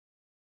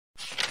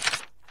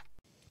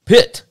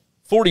Pitt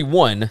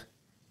 41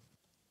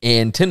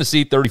 and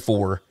Tennessee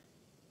 34.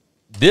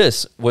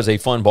 This was a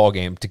fun ball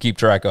game to keep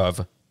track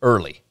of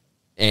early.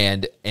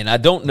 And I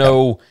don't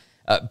know,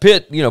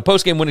 Pitt,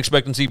 post-game win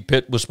expectancy,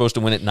 Pitt was supposed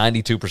to win it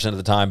 92% of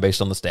the time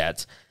based on the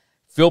stats.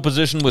 Field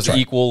position was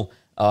equal.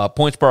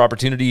 Points per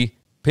opportunity,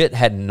 Pitt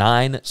had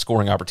 9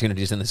 scoring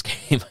opportunities in this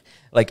game.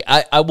 Like,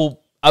 I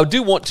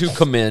do want to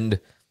commend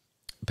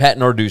Pat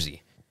Narduzzi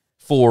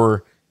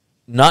for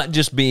not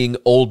just being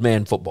old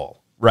man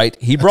football, right?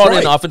 He brought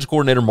in offensive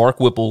coordinator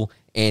Mark Whipple,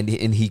 and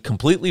he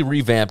completely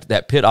revamped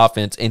that Pitt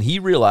offense, and he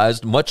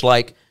realized, much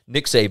like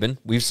Nick Saban,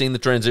 we've seen the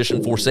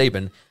transition for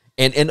Saban,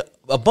 and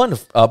a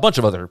bunch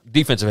of other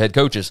defensive head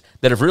coaches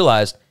that have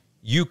realized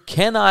you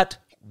cannot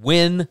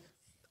win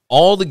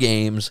all the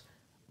games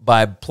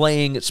by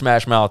playing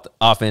smash mouth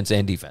offense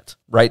and defense,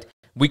 right?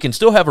 We can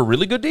still have a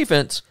really good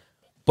defense,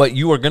 but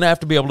you are going to have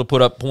to be able to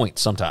put up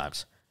points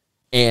sometimes.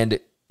 And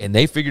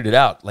they figured it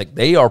out. Like,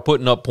 they are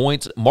putting up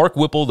points. Mark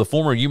Whipple, the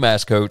former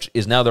UMass coach,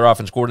 is now their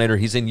offense coordinator.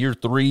 He's in year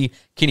 3.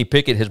 Kenny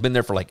Pickett has been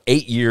there for like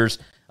 8 years.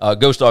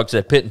 Ghost Dog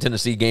said Pitt and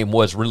Tennessee game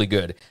was really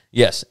good.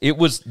 Yes,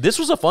 this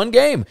was a fun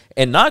game,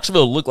 and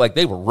Knoxville looked like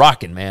they were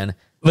rocking, man.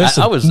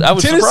 Listen, I was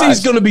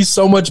Tennessee's going to be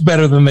so much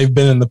better than they've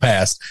been in the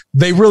past.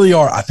 They really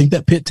are. I think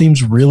that Pitt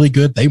team's really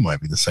good. They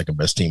might be the second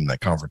best team in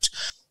that conference.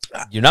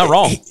 You're not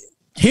wrong.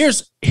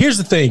 Here's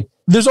the thing.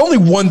 There's only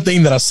one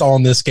thing that I saw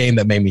in this game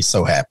that made me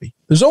so happy.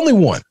 There's only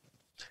one.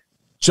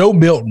 Joe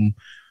Milton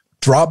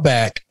dropped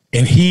back,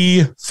 and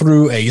he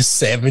threw a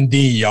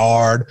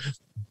 70-yard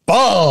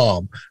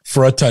bomb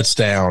for a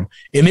touchdown,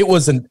 and it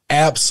was an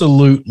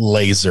absolute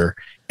laser.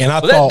 And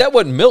I thought that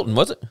wasn't Milton,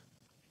 was it?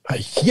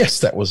 Yes,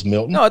 that was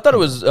Milton. No, I thought it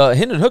was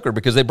Hendon Hooker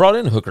because they brought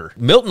in Hooker.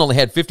 Milton only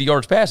had 50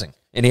 yards passing,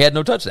 and he had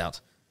no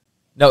touchdowns.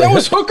 No, that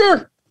was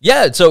Hooker.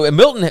 Yeah, so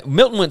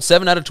Milton went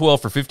 7 out of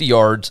 12 for 50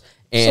 yards,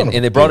 and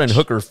they brought in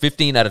Hooker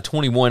 15 out of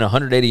 21,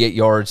 188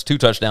 yards, 2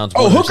 touchdowns.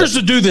 Oh, Hooker's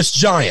to do this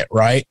giant,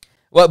 right?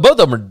 Well, both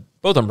of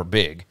them are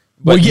big.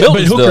 But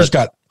Hooker's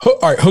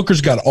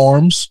got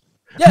arms.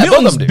 Yeah,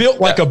 Milton's built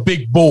like a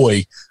big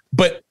boy,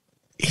 but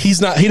he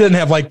doesn't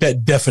have like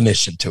that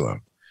definition to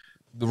him.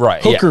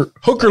 Right.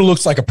 Hooker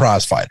looks like a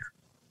prize fighter.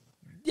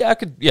 Yeah, I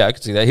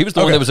could see that. He was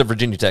the one that was at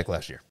Virginia Tech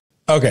last year.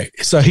 Okay,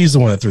 so he's the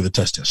one that threw the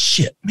touchdown.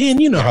 Shit,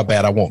 man, you know how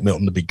bad I want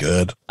Milton to be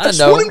good. I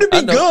just want him to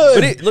be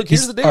good. But look,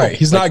 here's the deal. All right,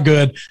 he's not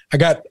good. I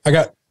got.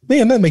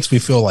 Man, that makes me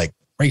feel like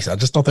race. I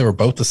just thought they were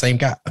both the same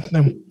guy.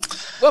 Well,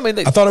 I mean,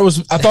 I thought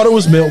it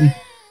was Milton.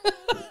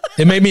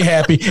 It made me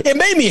happy.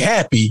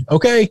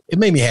 Okay, it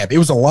made me happy. It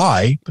was a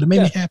lie, but it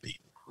made me happy.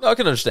 No, I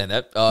can understand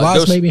that.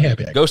 Lies made me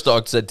happy. Ghost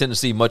Dog said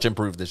Tennessee much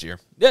improved this year.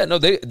 Yeah, no,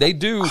 they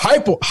do.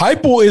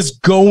 Heupel is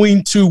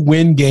going to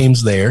win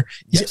games there.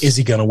 Yes. Is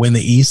he going to win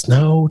the East?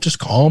 No, just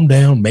calm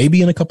down.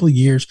 Maybe in a couple of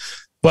years.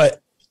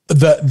 But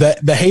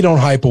the hate on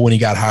Heupel when he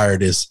got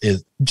hired is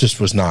just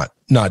was not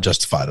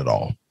justified at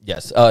all.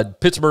 Yes,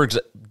 Pittsburgh's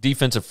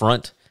defensive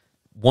front,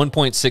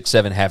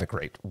 1.67 havoc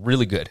rate,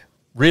 really good.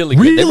 Really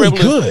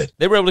good.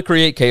 They were able to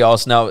create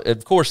chaos. Now,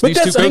 of course, these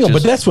two coaches.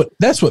 But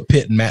that's what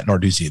Pitt and Matt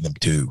Narduzzi and them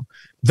do.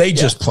 They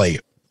just play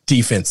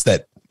defense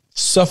that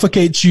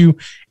suffocates you,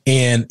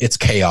 and it's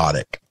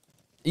chaotic.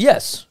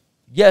 Yes,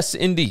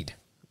 indeed.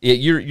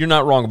 You're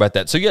not wrong about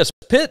that. So yes,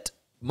 Pitt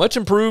much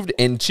improved,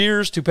 and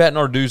cheers to Pat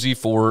Narduzzi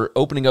for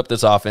opening up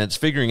this offense,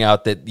 figuring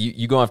out that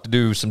you're going to have to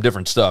do some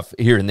different stuff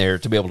here and there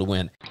to be able to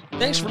win.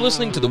 Thanks for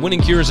listening to the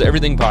Winning Cures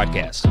Everything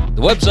podcast.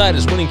 The website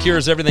is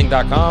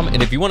winningcureseverything.com,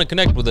 and if you want to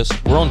connect with us,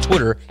 we're on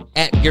Twitter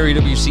at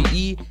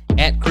GaryWCE,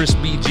 at Chris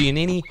B.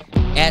 Giannini,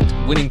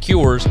 at Winning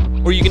Cures,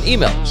 or you can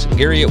email us,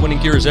 Gary at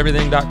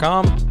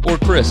winningcureseverything.com or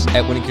Chris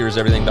at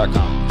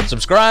winningcureseverything.com.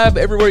 Subscribe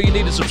everywhere you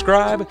need to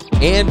subscribe,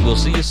 and we'll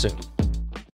see you soon.